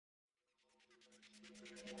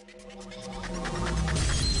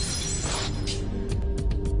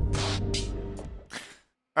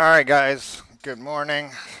All right, guys. Good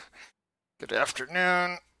morning, good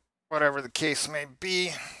afternoon, whatever the case may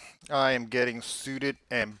be. I am getting suited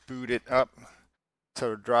and booted up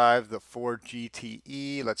to drive the Ford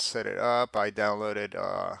GTE. Let's set it up. I downloaded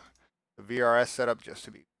the VRS setup just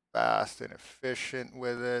to be fast and efficient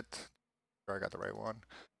with it. Sure, I got the right one.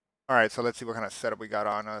 All right, so let's see what kind of setup we got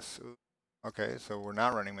on us. Okay, so we're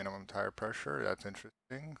not running minimum tire pressure. That's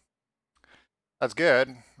interesting. That's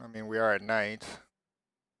good. I mean, we are at night.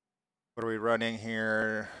 What are we running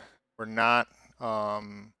here? We're not.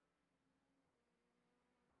 Um,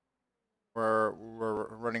 we're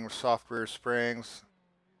running soft rear springs.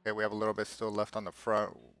 Okay, we have a little bit still left on the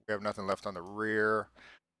front. We have nothing left on the rear.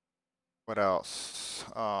 What else?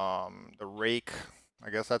 The rake. I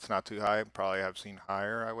guess that's not too high. Probably have seen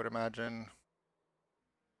higher, I would imagine.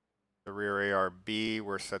 The rear ARB,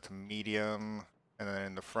 we're set to medium. And then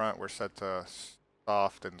in the front, we're set to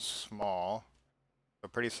soft and small. So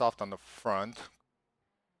pretty soft on the front.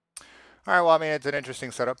 All right, well, I mean, it's an interesting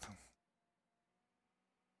setup.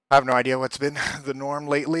 I have no idea what's been the norm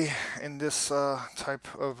lately in this type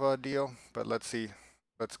of deal, but let's see.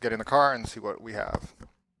 Let's get in the car and see what we have.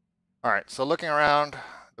 All right, so looking around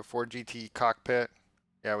the Ford GT cockpit,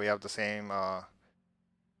 yeah, we have the same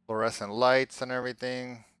fluorescent lights and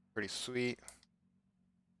everything. Pretty sweet.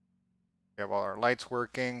 We have all our lights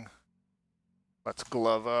working. Let's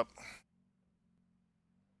glove up.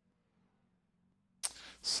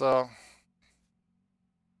 So,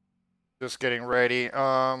 just getting ready.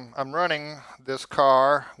 I'm running this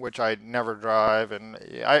car, which I never drive, and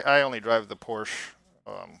I only drive the Porsche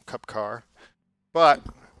Cup car. But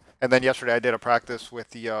and then yesterday I did a practice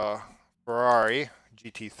with the Ferrari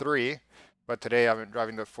GT3, but today I'm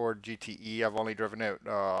driving the Ford GTE. I've only driven it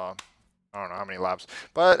I don't know how many laps,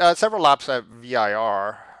 but several laps at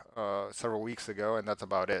VIR several weeks ago, and that's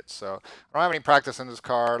about it. So I don't have any practice in this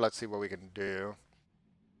car. Let's see what we can do.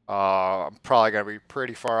 I'm probably gonna be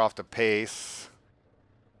pretty far off the pace.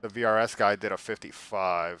 The VRS guy did a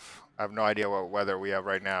 55. I have no idea what weather we have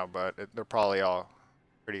right now, but they're probably all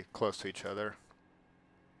pretty close to each other.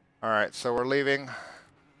 All right, so we're leaving.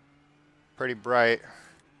 Pretty bright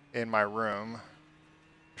in my room.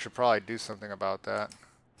 I should probably do something about that.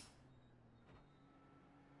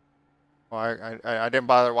 Well, I didn't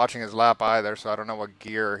bother watching his lap either, so I don't know what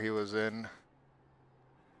gear he was in.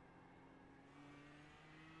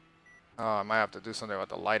 I might have to do something about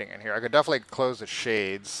the lighting in here. I could definitely close the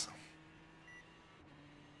shades,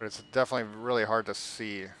 but it's definitely really hard to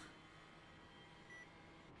see.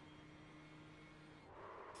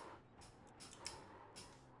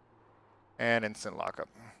 And instant lockup.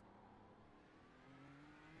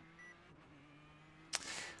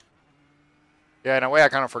 Yeah, in a way I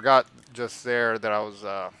kind of forgot just there that I was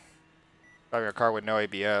driving a car with no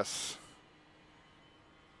ABS.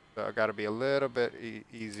 So I got to be a little bit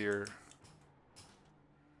easier.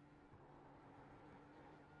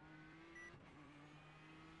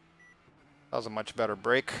 That was a much better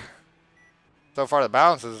brake. So far the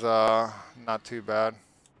balance is not too bad.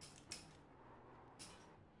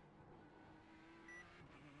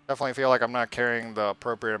 Definitely feel like I'm not carrying the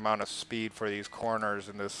appropriate amount of speed for these corners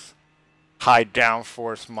in this high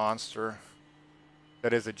downforce monster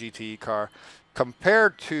that is a GTE car.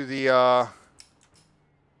 Compared to the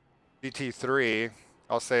GT3,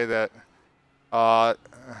 I'll say that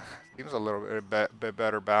seems a little bit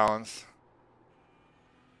better balance.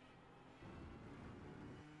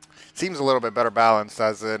 Seems a little bit better balanced,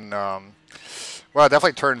 as in, well, it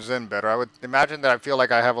definitely turns in better. I would imagine that I feel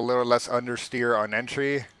like I have a little less understeer on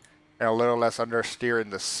entry and a little less understeer in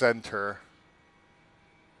the center.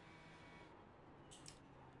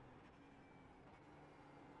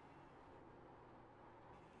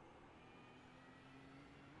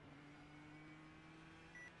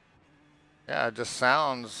 Yeah, it just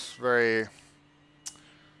sounds very,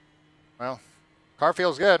 well, car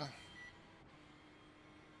feels good.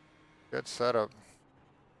 Good setup.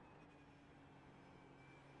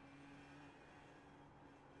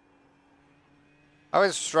 I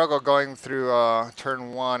always struggle going through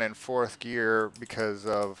turn one and fourth gear because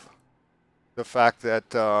of the fact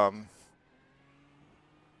that, I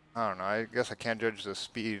don't know, I guess I can't judge the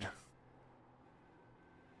speed.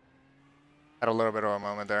 Had a little bit of a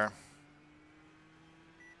moment there.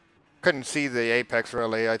 Couldn't see the apex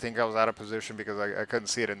really. I think I was out of position because I couldn't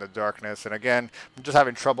see it in the darkness. And again, I'm just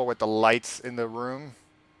having trouble with the lights in the room.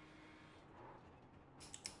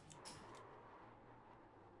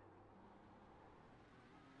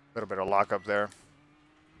 A little bit of lockup there.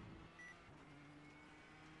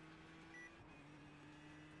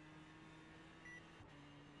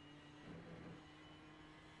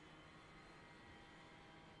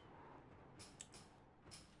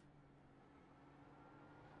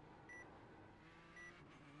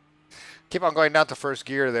 Keep on going down to first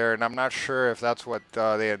gear there, and I'm not sure if that's what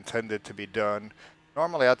they intended to be done.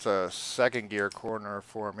 Normally that's a second gear corner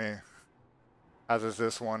for me, as is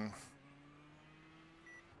this one.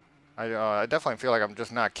 I definitely feel like I'm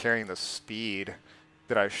just not carrying the speed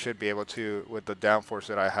that I should be able to with the downforce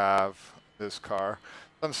that I have this car.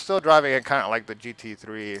 I'm still driving it kind of like the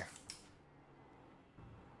GT3.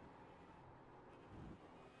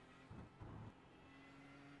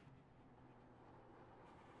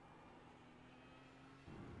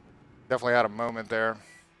 Definitely had a moment there.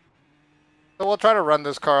 So we'll try to run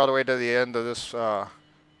this car all the way to the end of this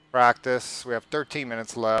practice. We have 13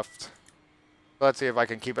 minutes left. Let's see if I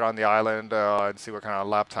can keep it on the island and see what kind of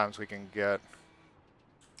lap times we can get.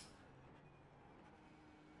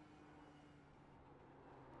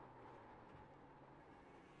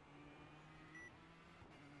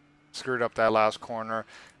 Screwed up that last corner.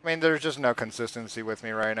 I mean, there's just no consistency with me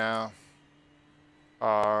right now.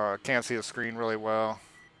 Can't see the screen really well.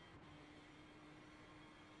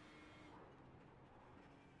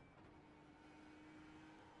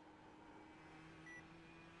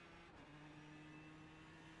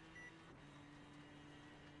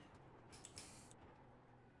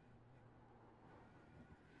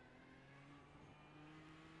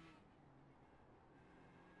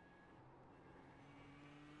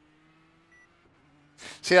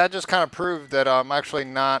 See, that just kind of proved that I'm actually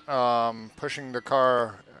not pushing the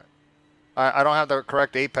car. I don't have the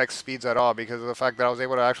correct apex speeds at all because of the fact that I was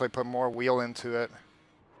able to actually put more wheel into it.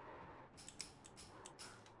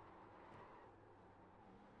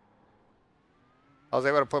 I was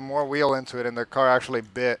able to put more wheel into it and the car actually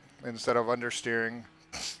bit instead of understeering.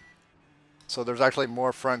 So there's actually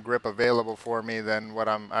more front grip available for me than what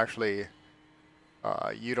I'm actually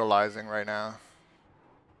utilizing right now.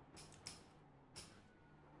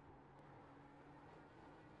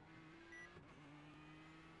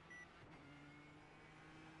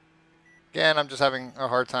 Again, I'm just having a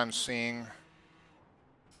hard time seeing.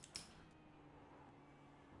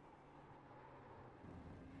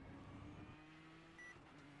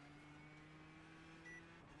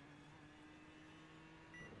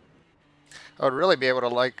 I would really be able to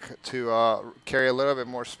like to carry a little bit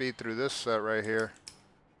more speed through this set right here.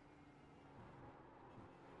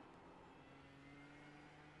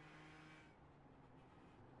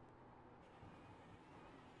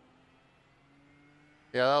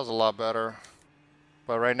 Yeah, that was a lot better.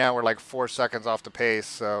 But right now we're like 4 seconds off the pace,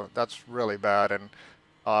 so that's really bad. And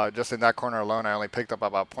just in that corner alone, I only picked up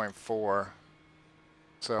about 0.4.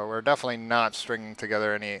 So we're definitely not stringing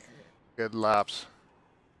together any good laps.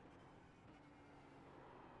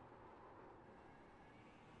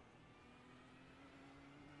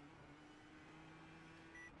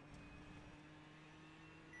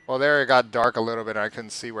 Well, there it got dark a little bit, and I couldn't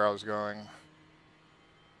see where I was going.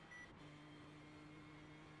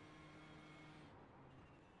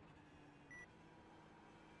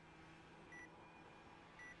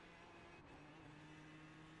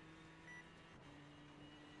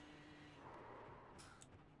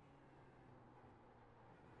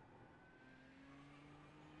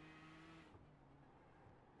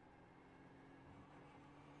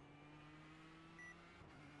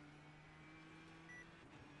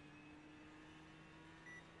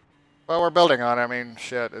 Well, we're building on it. I mean,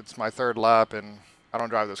 shit, it's my third lap, and I don't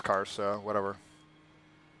drive this car, so whatever.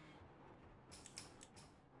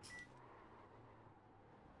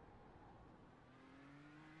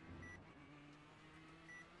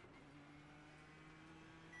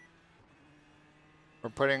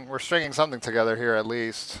 We're stringing something together here at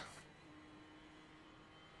least.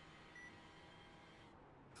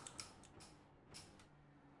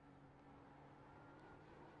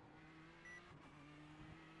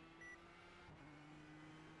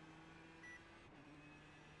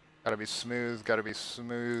 Gotta be smooth, gotta be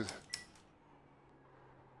smooth.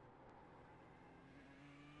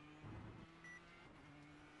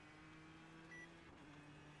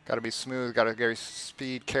 Gotta be smooth, gotta carry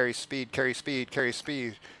speed, carry speed, carry speed, carry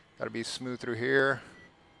speed. Gotta be smooth through here.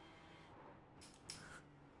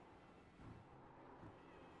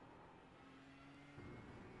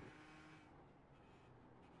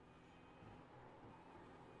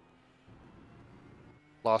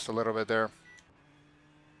 Lost a little bit there.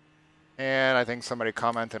 And I think somebody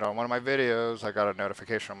commented on one of my videos. I got a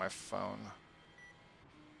notification on my phone.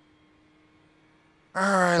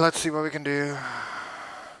 Alright, let's see what we can do.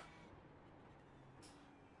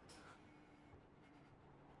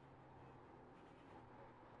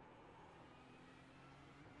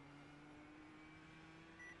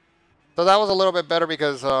 So that was a little bit better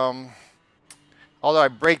because although I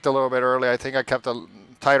braked a little bit early, I think I kept a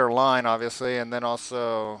tighter line, obviously, and then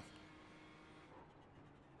also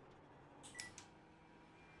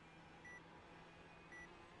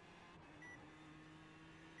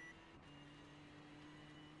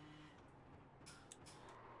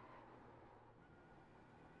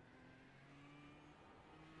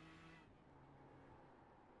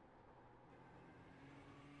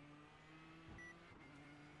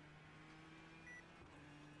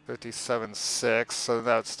 57.6, so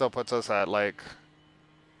that still puts us at like,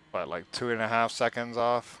 what, like 2.5 seconds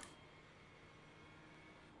off?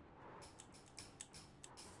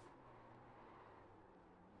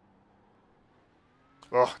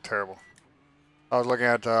 Oh, terrible. I was looking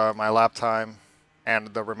at my lap time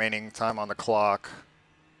and the remaining time on the clock.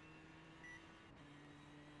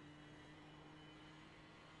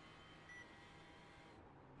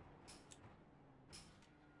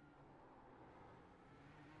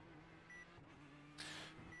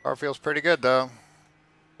 Car feels pretty good though.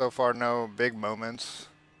 So far, no big moments.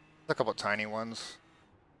 A couple tiny ones.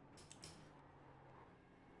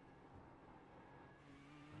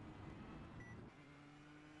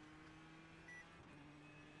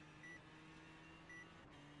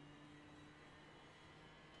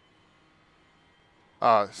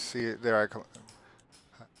 See there,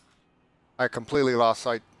 I completely lost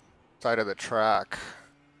sight of the track.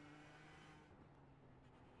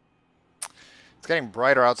 It's getting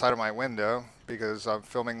brighter outside of my window because I'm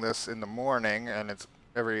filming this in the morning, and it's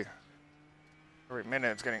every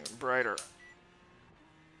minute it's getting brighter.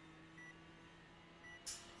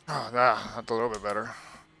 Oh, that's a little bit better.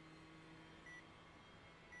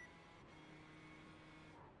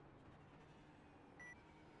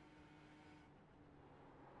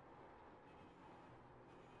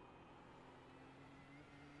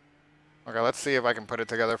 Okay, let's see if I can put it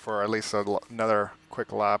together for at least another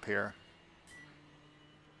quick lap here.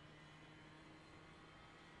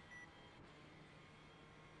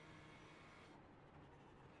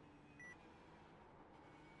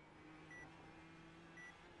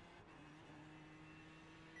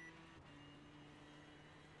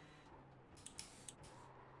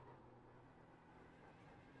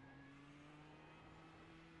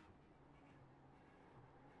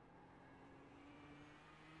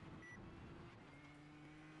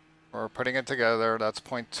 We're putting it together. That's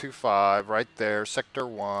 0.25 right there, sector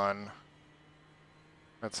 1.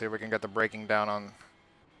 Let's see if we can get the braking down on.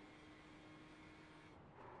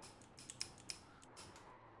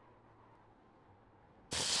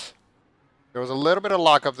 There was a little bit of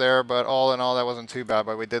lockup there, but all in all, that wasn't too bad.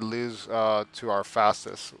 But we did lose to our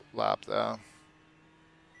fastest lap, though.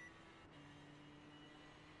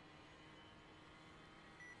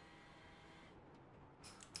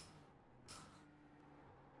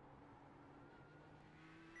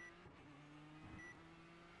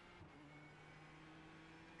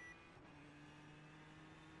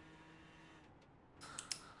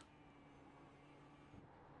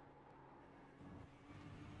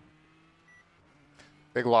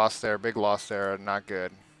 Big loss there, not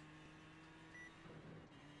good.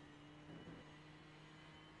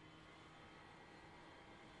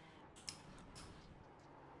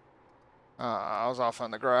 I was off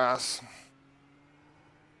on the grass.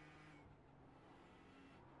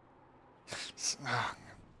 See,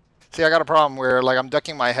 I got a problem where like I'm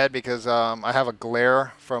ducking my head because I have a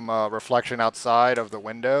glare from a reflection outside of the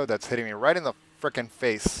window that's hitting me right in the frickin'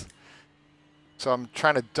 face. So I'm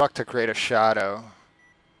trying to duck to create a shadow.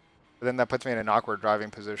 But then that puts me in an awkward driving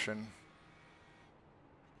position.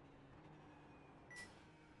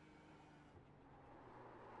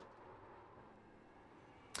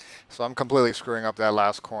 So I'm completely screwing up that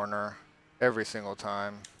last corner every single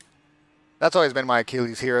time. That's always been my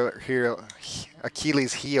Achilles heel here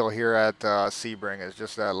at Sebring, is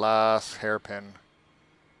just that last hairpin.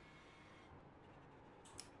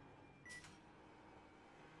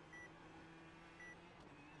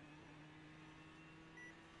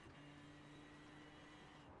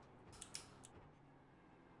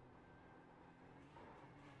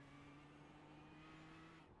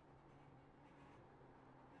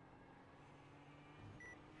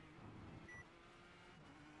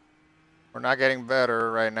 We're not getting better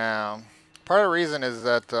right now. Part of the reason is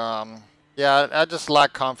that, yeah, I just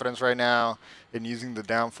lack confidence right now in using the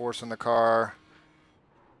downforce in the car.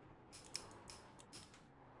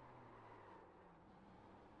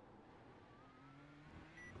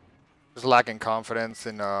 Just lacking confidence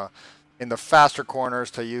in the faster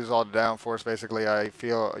corners to use all the downforce. Basically, I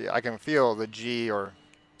can feel the G, or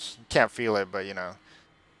can't feel it, but you know,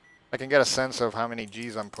 I can get a sense of how many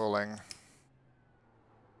G's I'm pulling.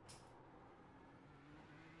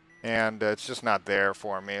 And it's just not there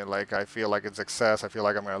for me. Like, I feel like it's excess. I feel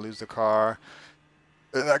like I'm going to lose the car.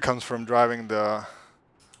 And that comes from driving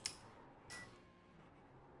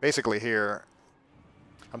basically here.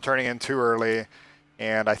 I'm turning in too early,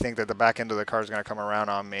 and I think that the back end of the car is going to come around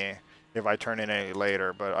on me if I turn in any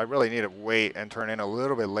later. But I really need to wait and turn in a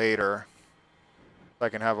little bit later so I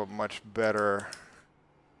can have a much better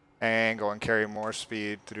angle and carry more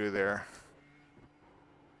speed through there.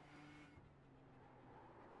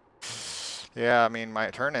 Yeah, I mean, my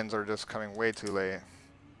turn-ins are just coming way too late.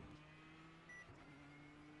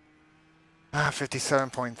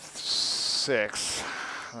 57.6.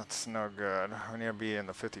 That's no good. We need to be in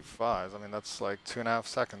the 55s. I mean, that's like 2.5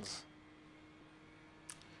 seconds.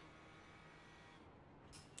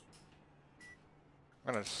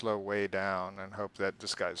 I'm gonna slow way down and hope that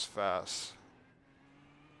this guy's fast.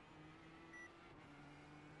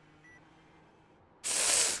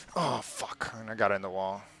 Oh, fuck. And I got in the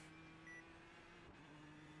wall.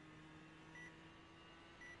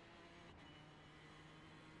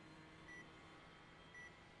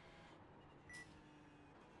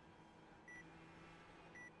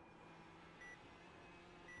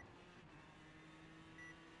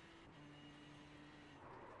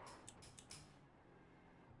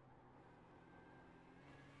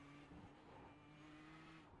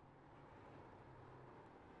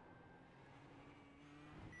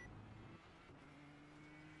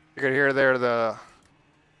 You could hear there the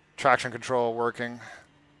traction control working.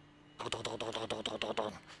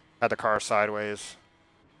 Had the car sideways.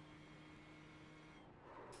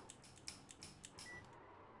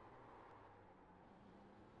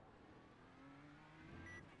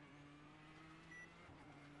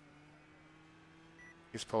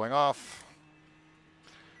 He's pulling off.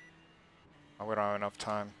 Oh, we don't have enough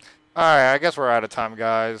time. Alright, I guess we're out of time,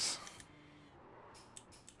 guys.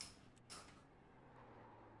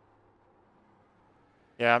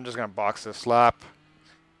 Yeah, I'm just gonna box this lap.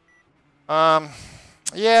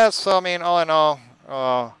 Yeah, so I mean, all in all,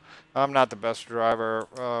 I'm not the best driver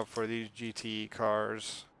for these GTE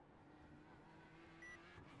cars.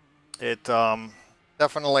 It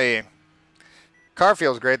definitely, car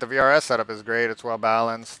feels great. The VRS setup is great. It's well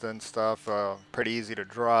balanced and stuff. Pretty easy to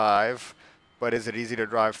drive. But is it easy to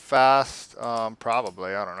drive fast?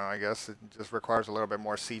 Probably. I don't know. I guess it just requires a little bit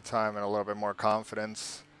more seat time and a little bit more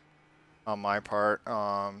confidence on my part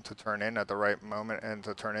to turn in at the right moment and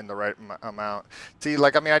to turn in the right amount. See,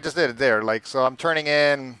 like, I mean, I just did it there. Like, so I'm turning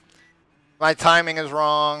in. My timing is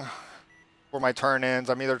wrong for my turn-ins.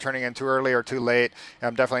 I'm either turning in too early or too late. And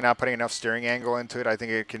I'm definitely not putting enough steering angle into it. I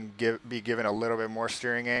think it can be given a little bit more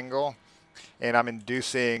steering angle. And I'm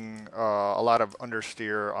inducing a lot of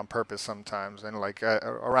understeer on purpose sometimes. And like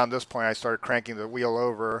around this point, I started cranking the wheel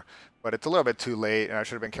over, but it's a little bit too late, and I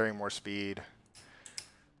should have been carrying more speed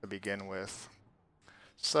to begin with.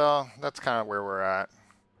 So that's kind of where we're at.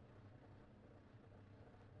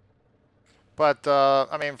 But,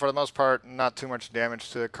 I mean, for the most part, not too much damage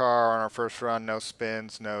to the car on our first run. No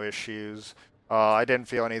spins, no issues. I didn't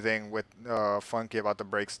feel anything with funky about the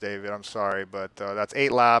brakes, David. I'm sorry, but that's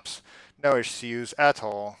 8 laps. No issues at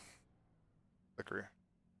all. Flickery.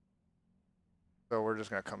 So we're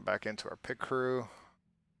just going to come back into our pit crew.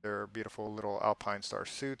 Their beautiful little Alpine Star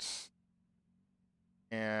suits.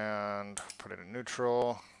 And put it in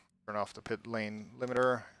neutral. Turn off the pit lane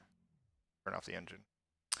limiter. Turn off the engine.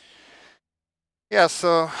 Yeah,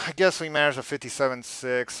 so I guess we managed a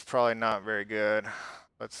 57.6. Probably not very good.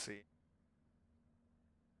 Let's see.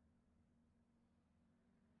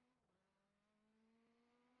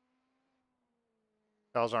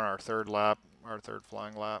 That was on our third lap, our third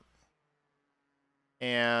flying lap.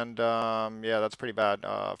 And yeah, that's pretty bad.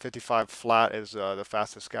 55 flat is the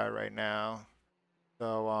fastest guy right now.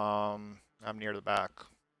 So I'm near the back.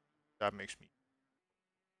 That makes me.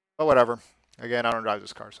 But whatever. Again, I don't drive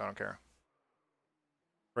this car, so I don't care.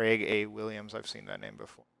 Craig A. Williams, I've seen that name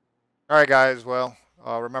before. All right, guys. Well,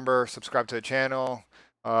 remember, subscribe to the channel.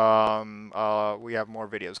 We have more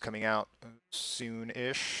videos coming out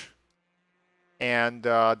soon-ish. And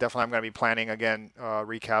definitely I'm going to be planning, again,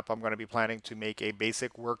 recap, I'm going to be planning to make a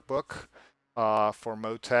basic workbook for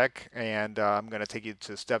Motec. And I'm going to take you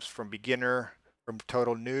to steps from beginner, from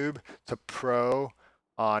total noob to pro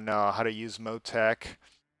on how to use Motec.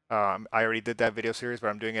 I already did that video series, but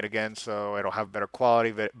I'm doing it again, so it'll have better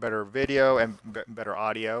quality, better video, and better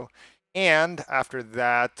audio. And after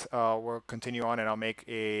that, we'll continue on, and I'll make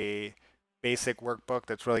a basic workbook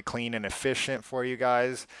that's really clean and efficient for you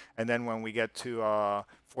guys. And then when we get to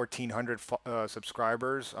 1,400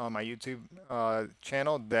 subscribers on my YouTube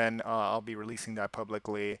channel, then I'll be releasing that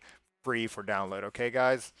publicly free for download. Okay,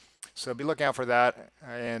 guys? So be looking out for that,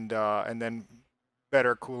 and then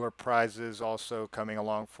better, cooler prizes also coming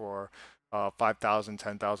along for 5,000,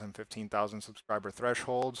 10,000, 15,000 subscriber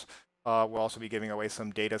thresholds. We'll also be giving away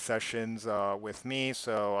some data sessions with me,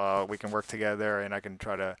 so we can work together, and I can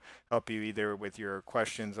try to help you either with your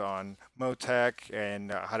questions on Motec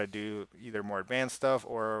and how to do either more advanced stuff,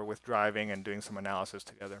 or with driving and doing some analysis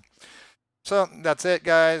together. So that's it,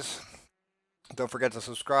 guys. Don't forget to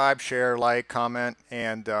subscribe, share, like, comment,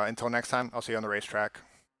 and until next time, I'll see you on the racetrack.